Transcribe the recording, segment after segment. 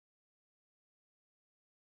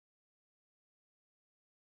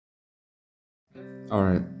All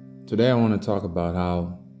right, today I want to talk about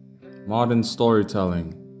how modern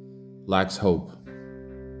storytelling lacks hope.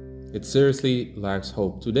 It seriously lacks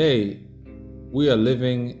hope. Today, we are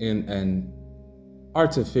living in an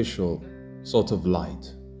artificial sort of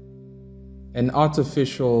light, an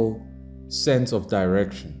artificial sense of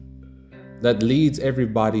direction that leads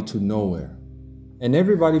everybody to nowhere. And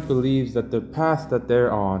everybody believes that the path that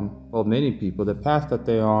they're on, well, many people, the path that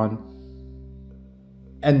they're on,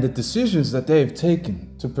 and the decisions that they've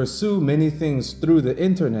taken to pursue many things through the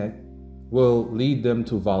internet will lead them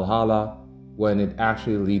to Valhalla when it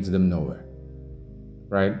actually leads them nowhere,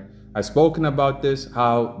 right? I've spoken about this,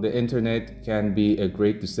 how the internet can be a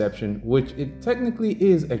great deception, which it technically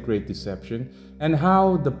is a great deception, and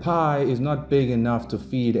how the pie is not big enough to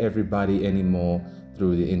feed everybody anymore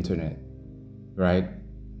through the internet, right?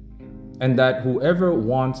 And that whoever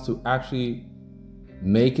wants to actually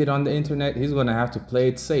make it on the internet, he's going to have to play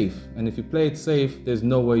it safe. And if you play it safe, there's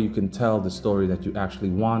no way you can tell the story that you actually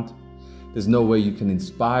want. There's no way you can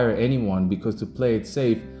inspire anyone, because to play it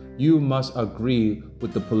safe, you must agree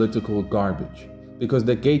with the political garbage, because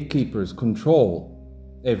the gatekeepers control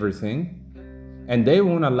everything and they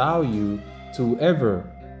won't allow you to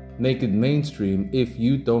ever make it mainstream if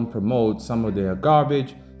you don't promote some of their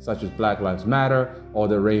garbage, such as Black Lives Matter or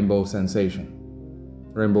the rainbow sensation,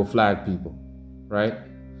 rainbow flag people. Right?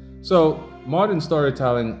 So modern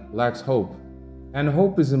storytelling lacks hope. And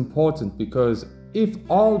hope is important, because if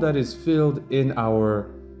all that is filled in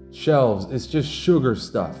our shelves is just sugar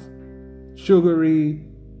stuff, sugary,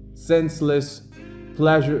 senseless,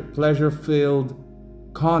 pleasure-filled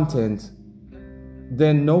content,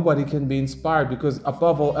 then nobody can be inspired, because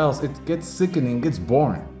above all else, it gets sickening, gets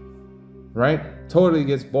boring, right? Totally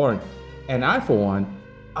gets boring. And I, for one,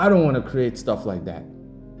 I don't want to create stuff like that.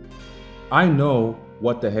 I know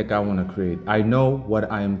what the heck I want to create. I know what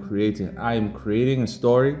I am creating. I am creating a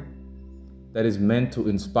story that is meant to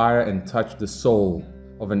inspire and touch the soul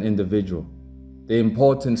of an individual. The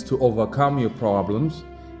importance to overcome your problems,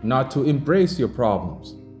 not to embrace your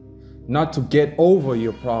problems, not to get over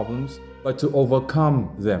your problems, but to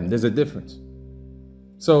overcome them. There's a difference.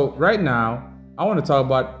 So right now, I want to talk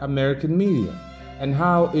about American media and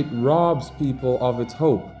how it robs people of its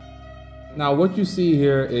hope. Now, what you see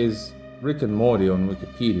here is Rick and Morty on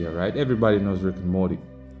Wikipedia, right? Everybody knows Rick and Morty.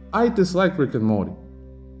 I dislike Rick and Morty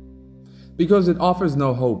because it offers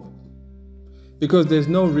no hope, because there's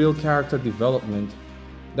no real character development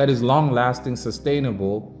that is long-lasting,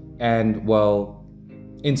 sustainable, and, well,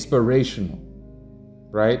 inspirational,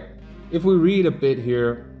 right? If we read a bit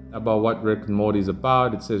here about what Rick and Morty is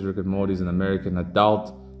about, it says Rick and Morty is an American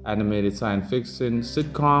adult animated science fiction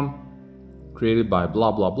sitcom created by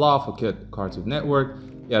blah, blah, blah for Cartoon Network,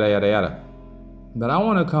 yada, yada, yada. But I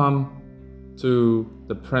want to come to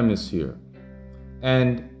the premise here.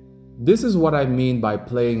 And this is what I mean by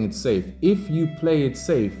playing it safe. If you play it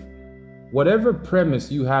safe, whatever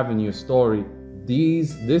premise you have in your story,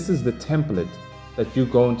 this is the template that you're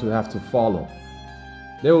going to have to follow.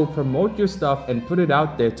 They will promote your stuff and put it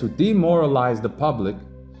out there to demoralize the public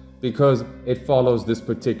because it follows this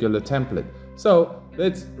particular template. So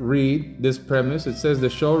let's read this premise. It says the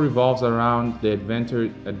show revolves around the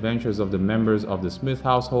adventures of the members of the Smith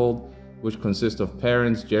household, which consists of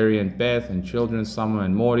parents Jerry and Beth and children Summer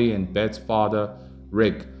and Morty and Beth's father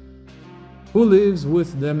Rick, who lives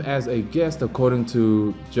with them as a guest. According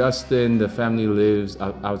to Justin, the family lives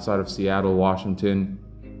outside of Seattle, Washington.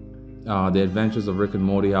 The adventures of Rick and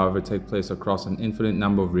Morty, however, take place across an infinite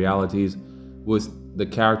number of realities, with the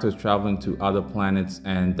characters traveling to other planets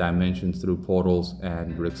and dimensions through portals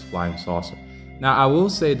and Rick's flying saucer. Now, I will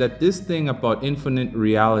say that this thing about infinite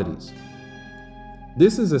realities,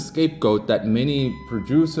 this is a scapegoat that many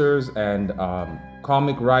producers and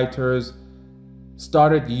comic writers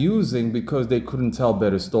started using because they couldn't tell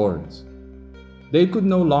better stories. They could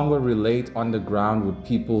no longer relate on the ground with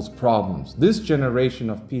people's problems. This generation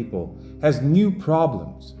of people has new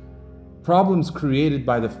problems. Problems created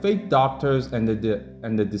by the fake doctors and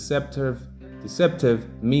the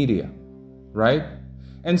deceptive media, right?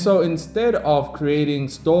 And so instead of creating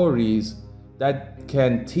stories that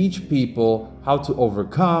can teach people how to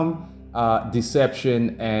overcome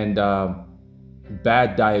deception and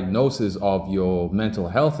bad diagnosis of your mental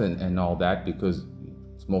health and all that, because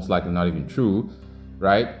it's most likely not even true,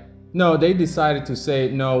 right? No, they decided to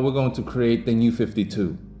say, no, we're going to create the new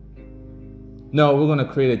 52. No, we're going to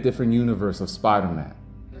create a different universe of Spider-Man.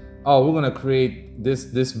 Oh, we're going to create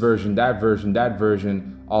this version, that version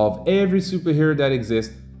of every superhero that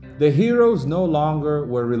exists. The heroes no longer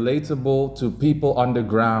were relatable to people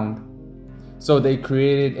underground. So they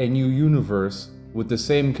created a new universe with the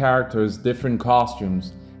same characters, different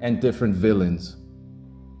costumes, and different villains,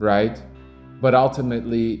 right? But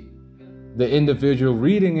ultimately, the individual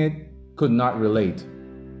reading it could not relate,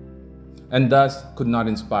 and thus could not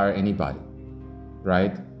inspire anybody,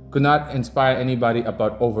 right? Could not inspire anybody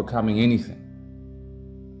about overcoming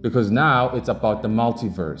anything, because now it's about the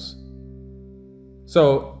multiverse.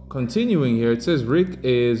 So continuing here, it says Rick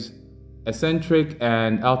is eccentric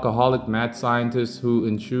and alcoholic mad scientist who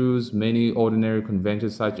eschews many ordinary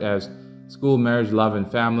conventions such as school, marriage, love, and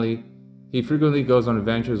family. He frequently goes on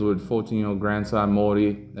adventures with 14-year-old grandson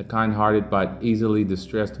Morty, a kind-hearted but easily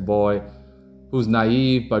distressed boy whose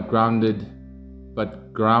naive but grounded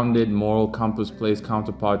moral compass plays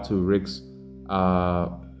counterpart to Rick's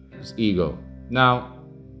his ego. Now,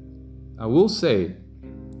 I will say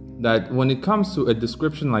that when it comes to a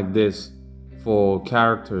description like this for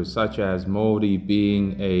characters such as Morty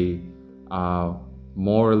being a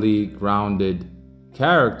morally grounded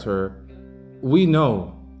character, we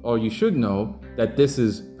know, or you should know, that this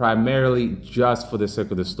is primarily just for the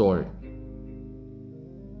sake of the story.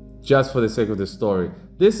 Just for the sake of the story.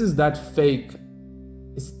 This is that fake,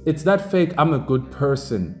 it's that fake I'm a good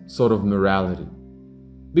person sort of morality.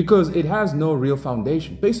 Because it has no real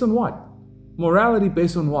foundation. Based on what? Morality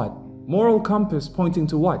based on what? Moral compass pointing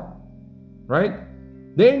to what? Right?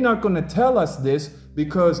 They're not going to tell us this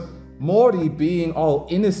because Morty being all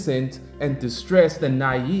innocent and distressed and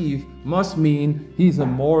naive must mean he's a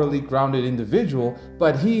morally grounded individual,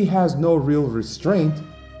 but he has no real restraint.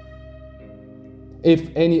 If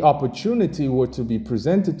any opportunity were to be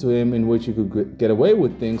presented to him in which he could get away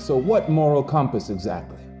with things, so what moral compass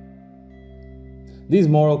exactly? These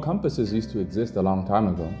moral compasses used to exist a long time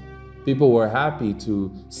ago. People were happy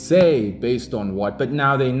to say based on what, but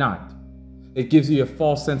now they're not. It gives you a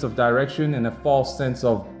false sense of direction and a false sense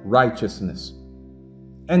of righteousness.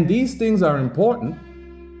 And these things are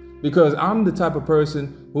important because I'm the type of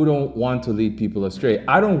person who don't want to lead people astray.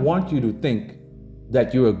 I don't want you to think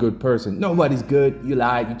that you're a good person. Nobody's good. You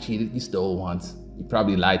lied, you cheated, you stole once. You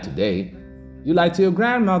probably lied today. You lied to your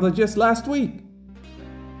grandmother just last week.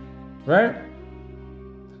 Right?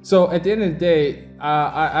 So at the end of the day,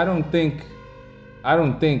 I don't think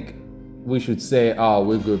we should say, oh,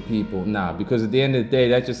 we're good people. Nah, because at the end of the day,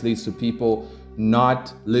 that just leads to people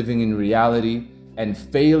not living in reality and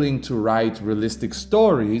failing to write realistic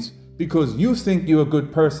stories because you think you're a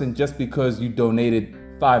good person just because you donated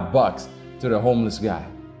 $5 to the homeless guy.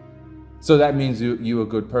 So that means you're a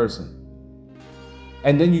good person.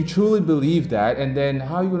 And then you truly believe that, and then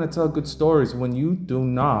how are you going to tell good stories when you do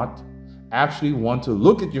not actually want to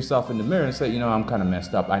look at yourself in the mirror and say, you know, I'm kind of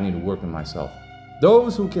messed up, I need to work on myself.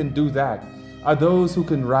 Those who can do that are those who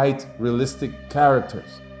can write realistic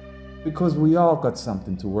characters, because we all got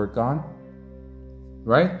something to work on,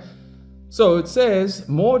 right? So it says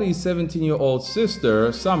Morty's 17-year-old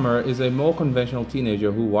sister, Summer, is a more conventional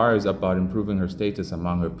teenager who worries about improving her status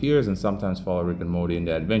among her peers and sometimes follow Rick and Morty in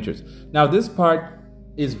their adventures. Now this part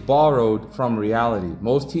is borrowed from reality.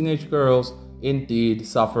 Most teenage girls indeed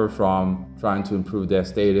suffer from trying to improve their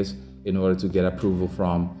status in order to get approval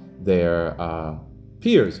from their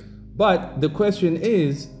peers. But the question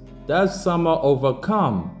is, does Summer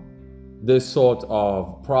overcome this sort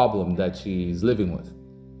of problem that she's living with?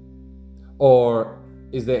 Or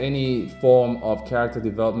is there any form of character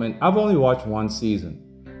development? I've only watched one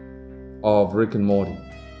season of Rick and Morty,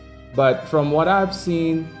 but from what I've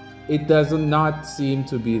seen, it does not seem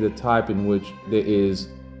to be the type in which there is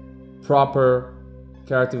proper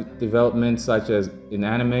character development such as in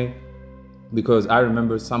anime, because I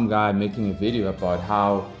remember some guy making a video about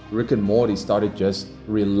how Rick and Morty started just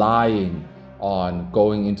relying on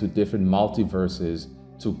going into different multiverses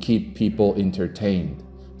to keep people entertained,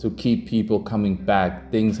 to keep people coming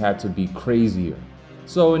back. Things had to be crazier.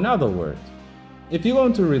 So in other words, if you're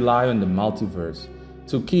going to rely on the multiverse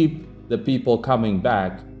to keep the people coming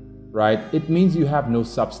back, right, it means you have no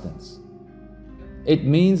substance. It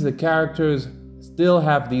means the characters still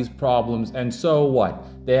have these problems, and so what?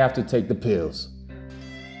 They have to take the pills,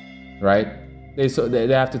 right? They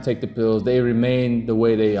have to take the pills. They remain the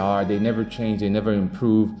way they are. They never change. They never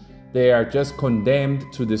improve. They are just condemned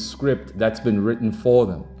to the script that's been written for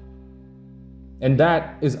them. And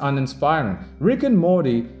that is uninspiring. Rick and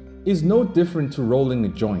Morty is no different to rolling a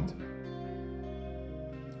joint.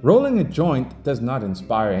 Rolling a joint does not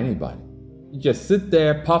inspire anybody. You just sit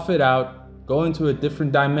there, puff it out, go into a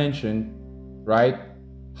different dimension, right?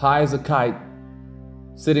 High as a kite,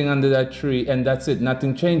 sitting under that tree, and that's it.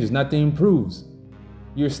 Nothing changes, nothing improves.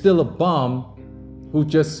 You're still a bum who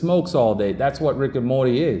just smokes all day. That's what Rick and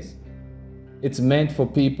Morty is. It's meant for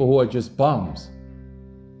people who are just bums.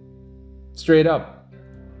 Straight up.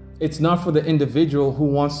 It's not for the individual who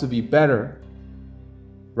wants to be better,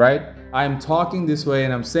 right? I'm talking this way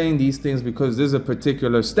and I'm saying these things because there's a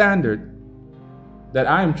particular standard that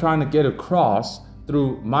I am trying to get across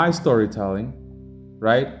through my storytelling,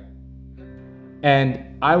 right?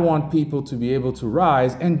 And I want people to be able to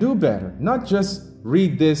rise and do better, not just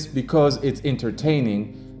read this because it's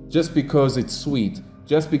entertaining, just because it's sweet,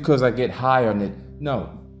 just because I get high on it. No,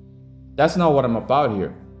 that's not what I'm about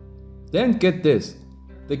here. Then get this.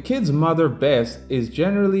 The kid's mother, Bess, is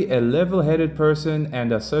generally a level-headed person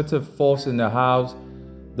and assertive force in the house,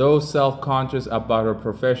 though self-conscious about her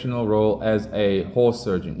professional role as a horse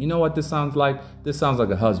surgeon. You know what this sounds like? This sounds like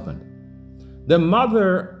a husband. The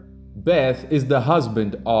mother, Beth, is the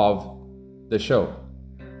husband of the show,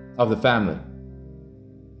 of the family,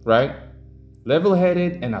 right?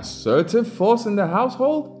 Level-headed and assertive force in the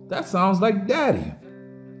household? That sounds like daddy.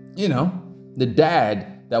 You know, the dad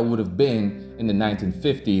that would have been in the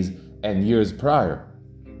 1950s and years prior.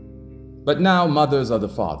 But now mothers are the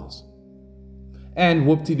fathers. And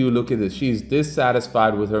whoop-de-doo, look at this. She's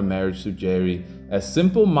dissatisfied with her marriage to Jerry, a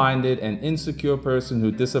simple-minded and insecure person who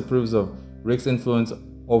disapproves of Rick's influence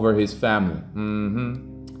over his family.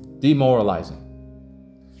 Demoralizing.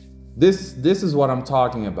 This is what I'm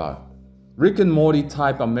talking about. Rick and Morty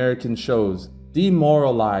type American shows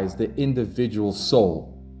demoralize the individual soul,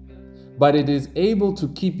 but it is able to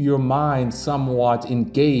keep your mind somewhat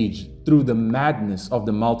engaged through the madness of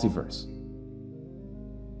the multiverse.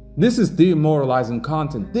 This is demoralizing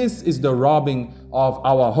content. This is the robbing of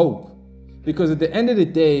our hope. Because at the end of the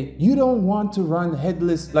day, you don't want to run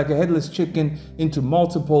headless like a headless chicken into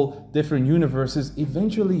multiple different universes.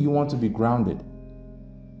 Eventually, you want to be grounded.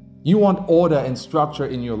 You want order and structure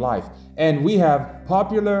in your life. And we have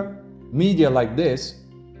popular media like this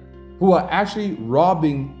who are actually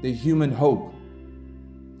robbing the human hope,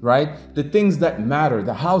 right? The things that matter,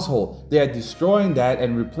 the household, they are destroying that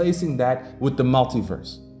and replacing that with the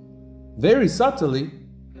multiverse. Very subtly,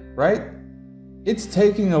 right? It's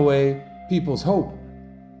taking away people's hope.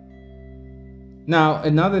 Now,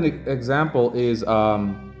 another example is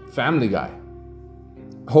Family Guy.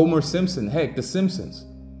 Homer Simpson, heck, The Simpsons.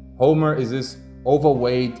 Homer is this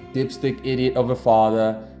overweight, dipstick idiot of a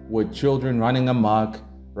father with children running amok,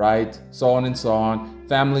 right? So on and so on.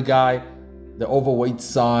 Family Guy, the overweight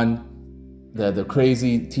son, the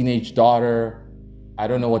crazy teenage daughter. I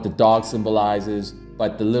don't know what the dog symbolizes,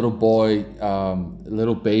 but the little boy,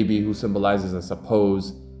 little baby who symbolizes, I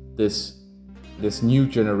suppose, this new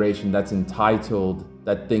generation that's entitled,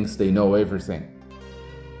 that thinks they know everything.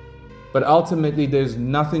 But ultimately, there's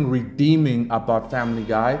nothing redeeming about Family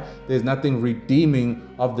Guy. There's nothing redeeming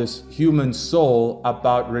of this human soul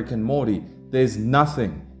about Rick and Morty. There's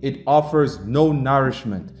nothing. It offers no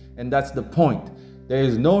nourishment. And that's the point. There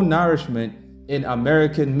is no nourishment in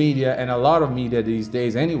American media and a lot of media these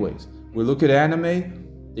days anyways. We look at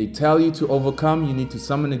anime, they tell you to overcome, you need to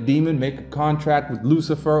summon a demon, make a contract with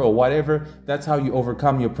Lucifer or whatever. That's how you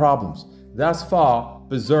overcome your problems. Thus far,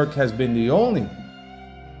 Berserk has been the only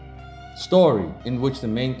story in which the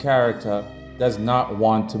main character does not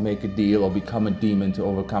want to make a deal or become a demon to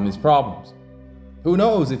overcome his problems. Who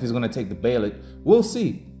knows if he's going to take the bailet? We'll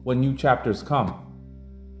see when new chapters come,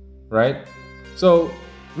 right? So,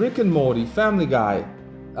 Rick and Morty, Family Guy,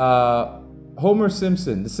 Homer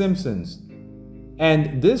Simpson, The Simpsons,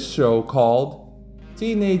 and this show called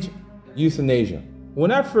Teenage Euthanasia.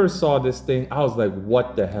 When I first saw this thing, I was like,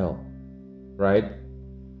 what the hell, right?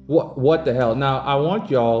 What the hell? Now, I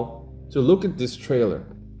want y'all to look at this trailer,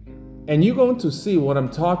 and you're going to see what I'm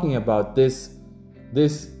talking about, this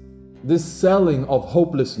selling of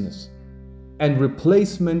hopelessness and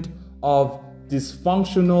replacement of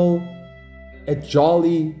a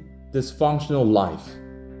jolly, dysfunctional life.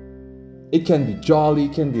 It can be jolly,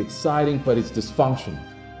 it can be exciting, but it's dysfunctional.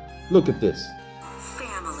 Look at this.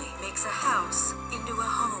 Family makes a house into a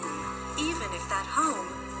home, even if that home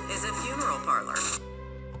is a funeral parlor.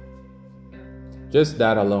 Just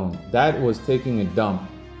that alone, that was taking a dump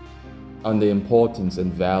on the importance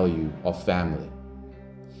and value of family.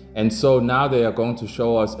 And so now they are going to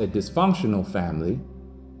show us a dysfunctional family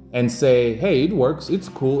and say, hey, it works, it's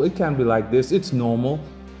cool, it can be like this, it's normal.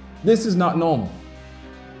 This is not normal.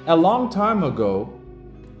 A long time ago,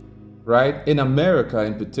 right, in America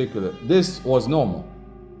in particular, this was normal.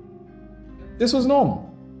 This was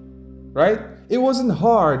normal, right? It wasn't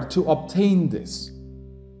hard to obtain this.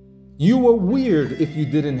 You were weird if you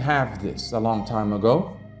didn't have this a long time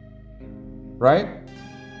ago, right?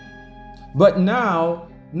 But now,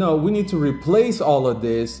 no, we need to replace all of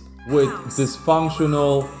this with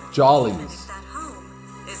dysfunctional jollies.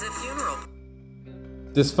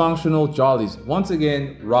 Dysfunctional jollies, once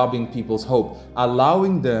again, robbing people's hope,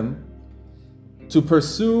 allowing them to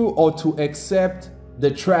pursue or to accept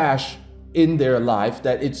the trash in their life,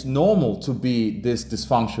 that it's normal to be this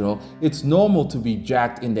dysfunctional. It's normal to be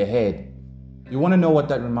jacked in the head. You want to know what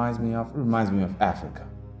that reminds me of? It reminds me of Africa.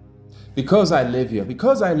 Because I live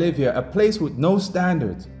here, a place with no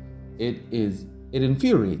standards, it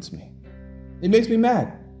infuriates me. It makes me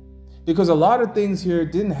mad. Because a lot of things here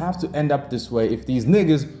didn't have to end up this way if these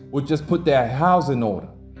niggas would just put their house in order.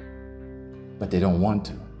 But they don't want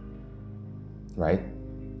to, right?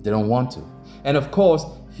 They don't want to. And of course,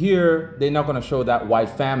 here, they're not gonna show that white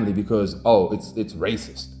family because, oh, it's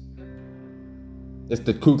racist. It's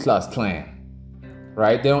the Ku Klux Klan,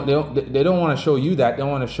 right? They don't wanna show you that. They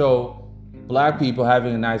don't wanna show black people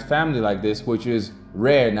having a nice family like this, which is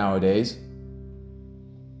rare nowadays.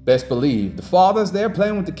 Best believe the fathers there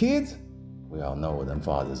playing with the kids. We all know what them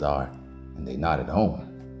fathers are, and they not at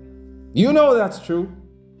home. You know that's true,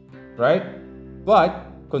 right? But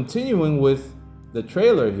continuing with the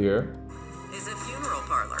trailer here. Is a funeral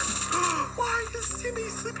parlor. Why is Timmy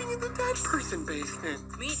sleeping in the dead person basement?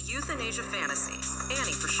 Meet Euthanasia Fantasy.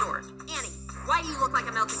 Annie for short. Annie, why do you look like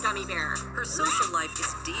a melted gummy bear? Her social life is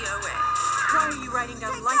DOA. Why are you writing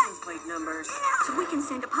down license plate numbers? So we can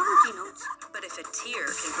send apology notes. But if a tear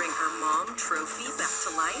can bring her mom trophy back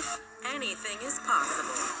to life, anything is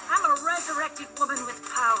possible. I'm a resurrected woman with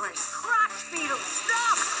powers. Crotch beetle,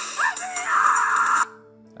 stop!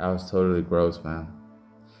 That was totally gross, man.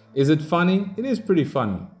 Is it funny? It is pretty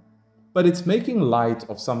funny. But it's making light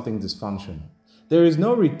of something dysfunctional. There is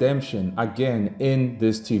no redemption, again, in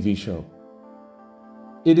this TV show.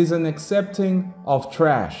 It is an accepting of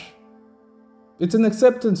trash. It's an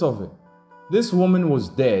acceptance of it. This woman was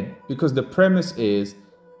dead because the premise is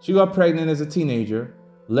she got pregnant as a teenager,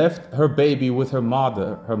 left her baby with her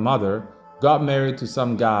mother, got married to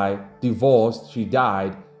some guy, divorced, she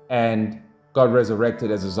died, and got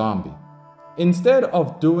resurrected as a zombie. Instead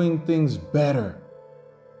of doing things better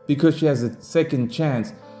because she has a second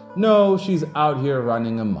chance, no, she's out here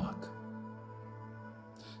running amok.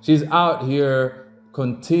 She's out here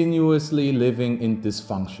continuously living in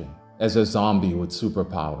dysfunction as a zombie with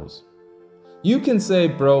superpowers. You can say,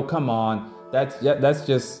 bro, come on,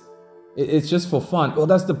 it's just for fun. Well,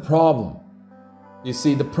 that's the problem. You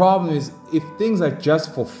see, the problem is if things are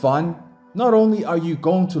just for fun, not only are you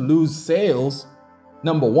going to lose sales,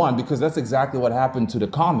 number one, because that's exactly what happened to the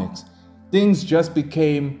comics. Things just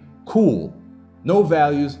became cool. No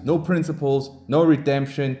values, no principles, no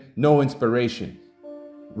redemption, no inspiration.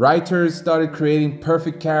 Writers started creating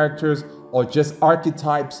perfect characters or just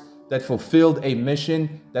archetypes that fulfilled a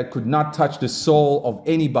mission that could not touch the soul of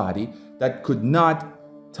anybody, that could not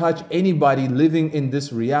touch anybody living in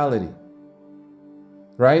this reality,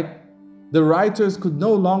 right? The writers could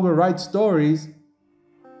no longer write stories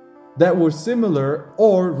that were similar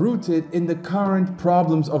or rooted in the current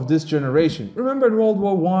problems of this generation. Remember in World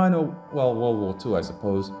War I, or well, World War II, I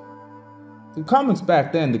suppose. The comics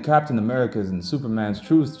back then, the Captain Americas and Superman's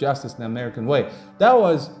Truth, Justice, and the American Way, that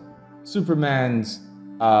was Superman's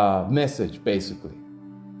message, basically.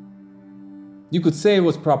 You could say it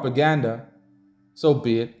was propaganda, so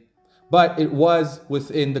be it, but it was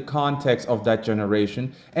within the context of that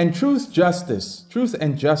generation. And truth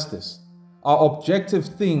and justice are objective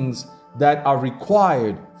things that are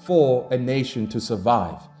required for a nation to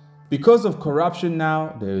survive. Because of corruption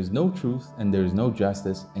now, there is no truth and there is no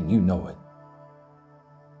justice, and you know it.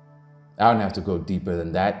 I don't have to go deeper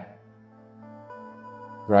than that,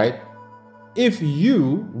 right? If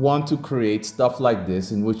you want to create stuff like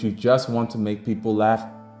this in which you just want to make people laugh,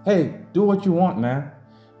 hey, do what you want, man.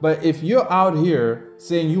 But if you're out here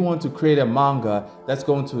saying you want to create a manga that's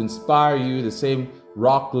going to inspire you, the same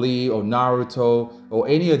Rock Lee or Naruto or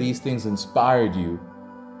any of these things inspired you,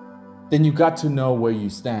 then you got to know where you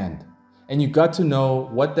stand. And you got to know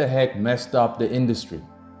what the heck messed up the industry.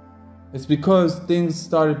 It's because things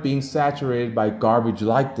started being saturated by garbage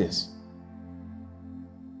like this.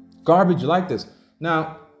 Garbage like this.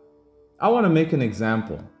 Now, I want to make an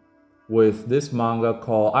example with this manga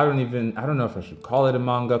called, I don't know if I should call it a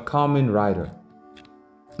manga, Common America.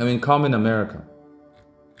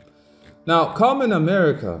 Now, Common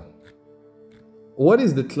America, what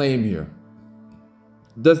is the claim here?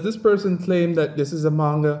 Does this person claim that this is a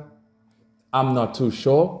manga? I'm not too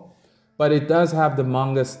sure, but it does have the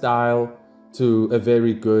manga style to a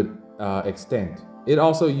very good extent. It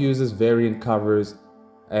also uses variant covers,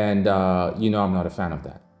 and I'm not a fan of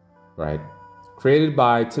that, right? Created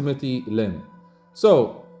by Timothy Lim.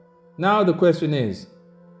 So now the question is,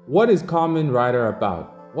 what is Kamen Rider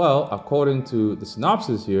about? Well, according to the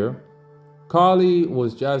synopsis here, Carly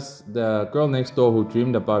was just the girl next door who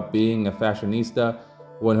dreamed about being a fashionista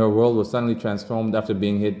when her world was suddenly transformed after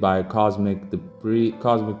being hit by cosmic debris,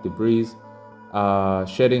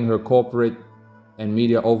 shedding her corporate and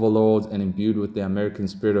media overlords and imbued with the American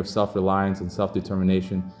spirit of self-reliance and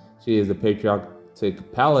self-determination. She is the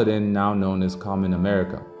patriotic paladin now known as Common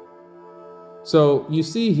America. So you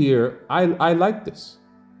see here, I like this.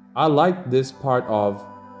 I like this part of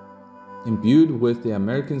imbued with the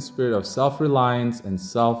American spirit of self-reliance and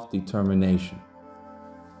self-determination.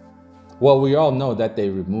 Well, we all know that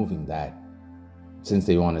they're removing that since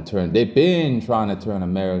they've been trying to turn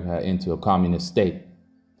America into a communist state.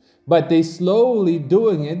 But they slowly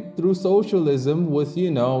doing it through socialism with,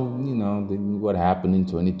 what happened in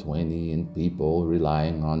 2020 and people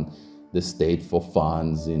relying on the state for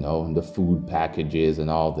funds, and the food packages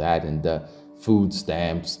and all that and the food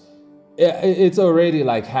stamps. It's already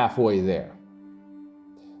like halfway there.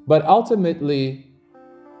 But ultimately,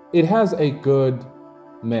 it has a good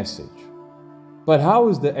message. But how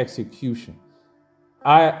is the execution?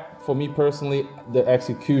 For me personally, the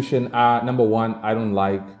execution, number one, I don't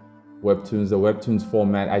like webtoons. The webtoons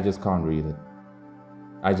format, I just can't read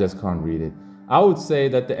it. I would say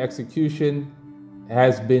that the execution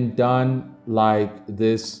has been done like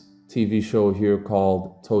this TV show here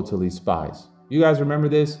called Totally Spies. You guys remember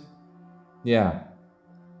this? Yeah.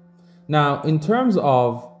 Now, in terms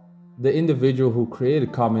of the individual who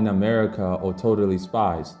created Common America or Totally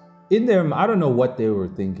Spies, I don't know what they were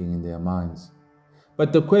thinking in their minds.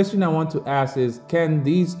 But the question I want to ask is, can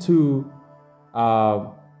these two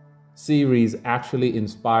series actually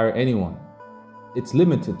inspire anyone? It's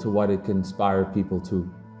limited to what it can inspire people to.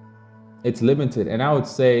 It's limited. And I would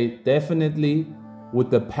say definitely with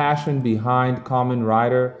the passion behind Kamen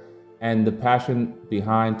Rider and the passion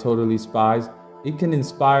behind Totally Spies, it can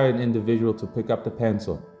inspire an individual to pick up the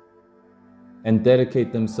pencil and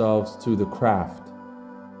dedicate themselves to the craft,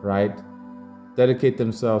 right? Dedicate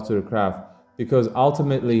themselves to the craft. Because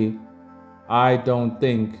ultimately, I don't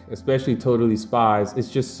think, especially Totally Spies, it's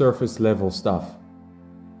just surface level stuff.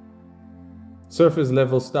 Surface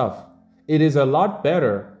level stuff. It is a lot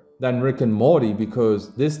better than Rick and Morty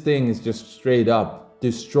because this thing is just straight up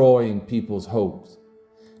destroying people's hopes.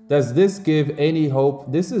 Does this give any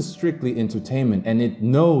hope? This is strictly entertainment, and it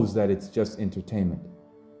knows that it's just entertainment.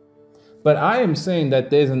 But I am saying that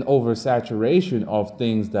there's an oversaturation of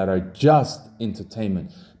things that are just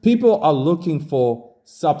entertainment. People are looking for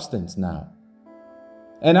substance now.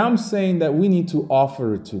 And I'm saying that we need to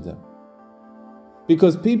offer it to them.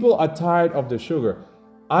 Because people are tired of the sugar.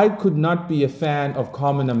 I could not be a fan of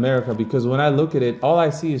Common America because when I look at it, all I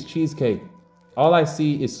see is cheesecake. All I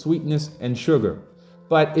see is sweetness and sugar.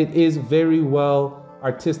 But it is very well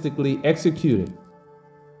artistically executed.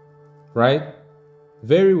 Right?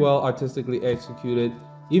 Very well artistically executed.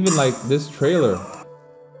 Even like this trailer,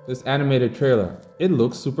 this animated trailer, it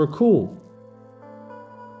looks super cool.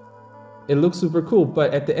 It looks super cool,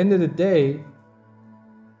 but at the end of the day,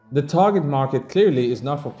 the target market clearly is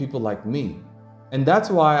not for people like me. And that's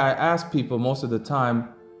why I ask people most of the time,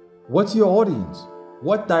 what's your audience?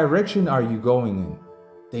 What direction are you going in?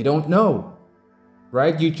 They don't know,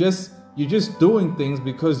 right? You're just doing things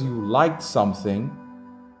because you liked something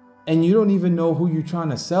and you don't even know who you're trying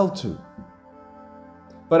to sell to.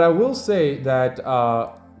 But I will say that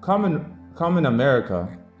Common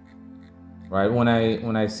America, right? When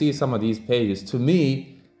I see some of these pages, to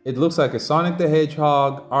me, it looks like a Sonic the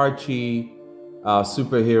Hedgehog, Archie,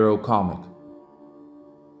 superhero comic.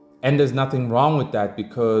 And there's nothing wrong with that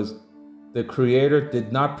because the creator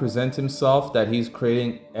did not present himself that he's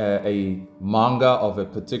creating a manga of a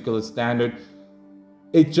particular standard.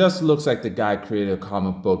 It just looks like the guy created a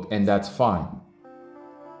comic book, and that's fine.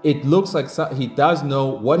 It looks like he does know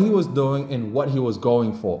what he was doing and what he was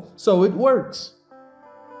going for. So it works.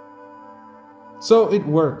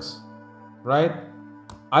 Right?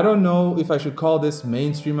 I don't know if I should call this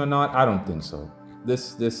mainstream or not. I don't think so.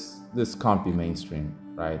 This can't be mainstream,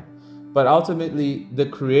 right? But ultimately, the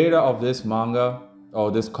creator of this manga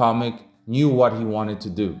or this comic knew what he wanted to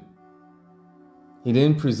do. He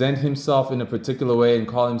didn't present himself in a particular way and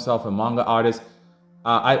call himself a manga artist.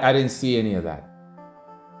 I didn't see any of that.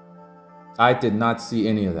 I did not see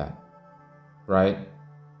any of that, right?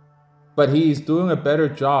 But he's doing a better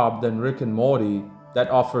job than Rick and Morty that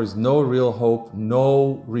offers no real hope,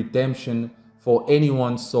 no redemption for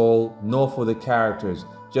anyone's soul, nor for the characters.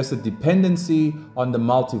 Just a dependency on the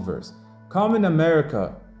multiverse. Common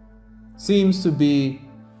America seems to be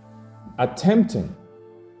attempting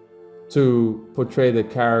to portray the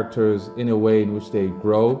characters in a way in which they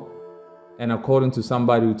grow. And according to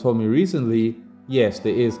somebody who told me recently, yes,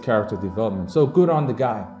 there is character development. So good on the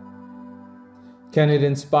guy. Can it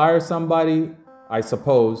inspire somebody? I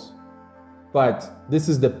suppose. But this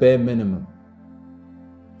is the bare minimum.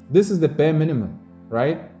 This is the bare minimum,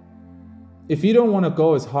 right? If you don't want to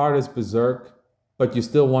go as hard as Berserk, but you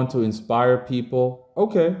still want to inspire people,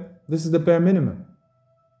 okay, this is the bare minimum.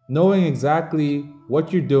 Knowing exactly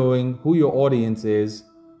what you're doing, who your audience is,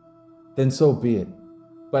 then so be it.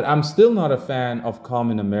 But I'm still not a fan of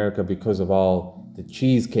Calm in America because of all the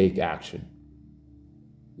cheesecake action.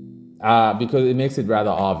 Because it makes it rather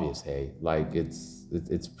obvious, hey, like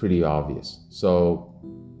it's pretty obvious. So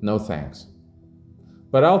no thanks.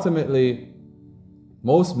 But ultimately,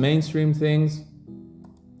 most mainstream things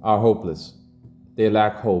are hopeless. They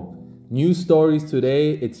lack hope. News stories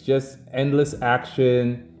today, it's just endless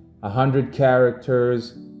action, 100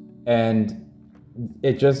 characters, and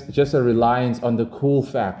it just a reliance on the cool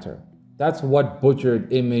factor. That's what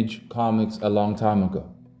butchered Image Comics a long time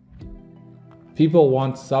ago. People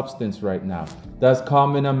want substance right now. Does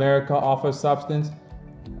Calm in America offer substance?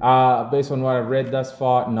 Based on what I've read thus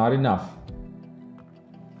far, not enough.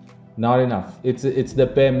 Not enough. It's the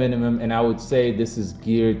bare minimum, and I would say this is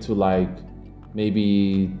geared to like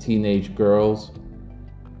maybe teenage girls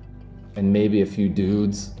and maybe a few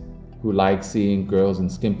dudes who like seeing girls in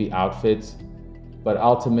skimpy outfits. But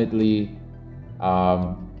ultimately,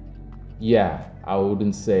 yeah, I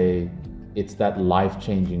wouldn't say it's that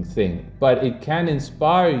life-changing thing. But it can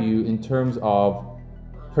inspire you in terms of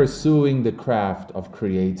pursuing the craft of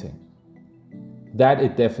creating. That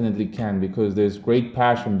it definitely can, because there's great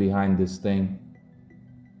passion behind this thing.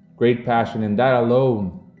 Great passion, and that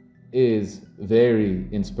alone is very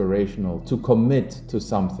inspirational, to commit to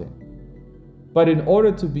something. But in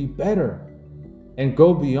order to be better and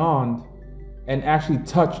go beyond and actually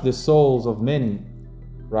touch the souls of many,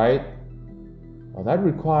 right? Well, that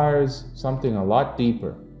requires something a lot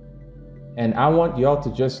deeper. And I want y'all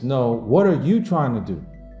to just know, what are you trying to do?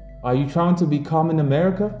 Are you trying to be Calm in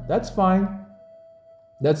America? That's fine.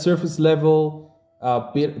 That surface level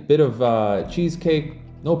bit of cheesecake,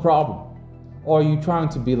 no problem. Or are you trying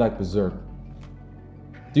to be like Berserk?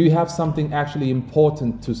 Do you have something actually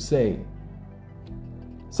important to say?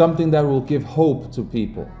 Something that will give hope to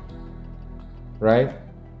people, right?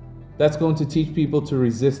 That's going to teach people to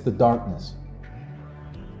resist the darkness.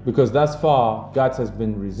 Because thus far, God has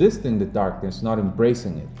been resisting the darkness, not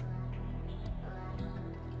embracing it.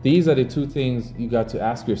 These are the two things you got to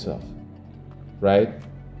ask yourself, right?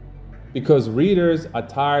 Because readers are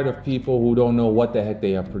tired of people who don't know what the heck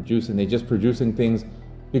they are producing. They're just producing things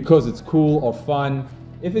because it's cool or fun.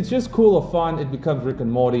 If it's just cool or fun, it becomes Rick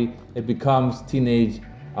and Morty. It becomes teenage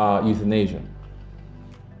euthanasia.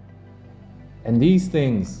 And these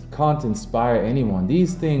things can't inspire anyone.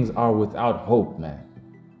 These things are without hope, man.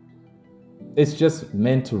 It's just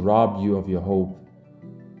meant to rob you of your hope,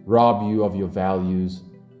 rob you of your values,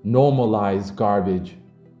 normalize garbage,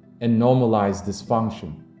 and normalize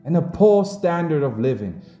dysfunction, and a poor standard of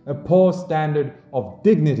living, a poor standard of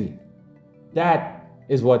dignity. That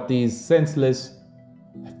is what these senseless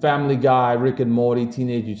Family Guy, Rick and Morty,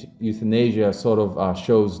 teenage euthanasia sort of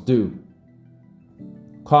shows do.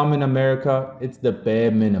 Calm in America, it's the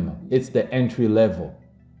bare minimum. It's the entry level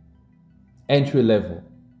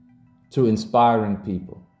to inspiring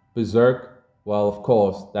people. Berserk, well, of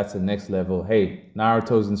course, that's the next level. Hey,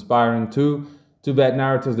 Naruto's inspiring too. Too bad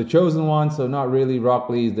Naruto's the chosen one, so not really. Rock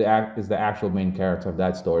Lee is the actual main character of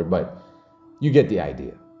that story, but you get the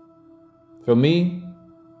idea. For me,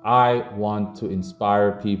 I want to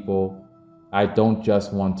inspire people. I don't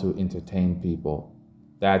just want to entertain people.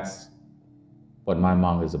 That's what my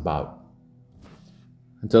manga is about.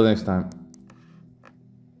 Until next time.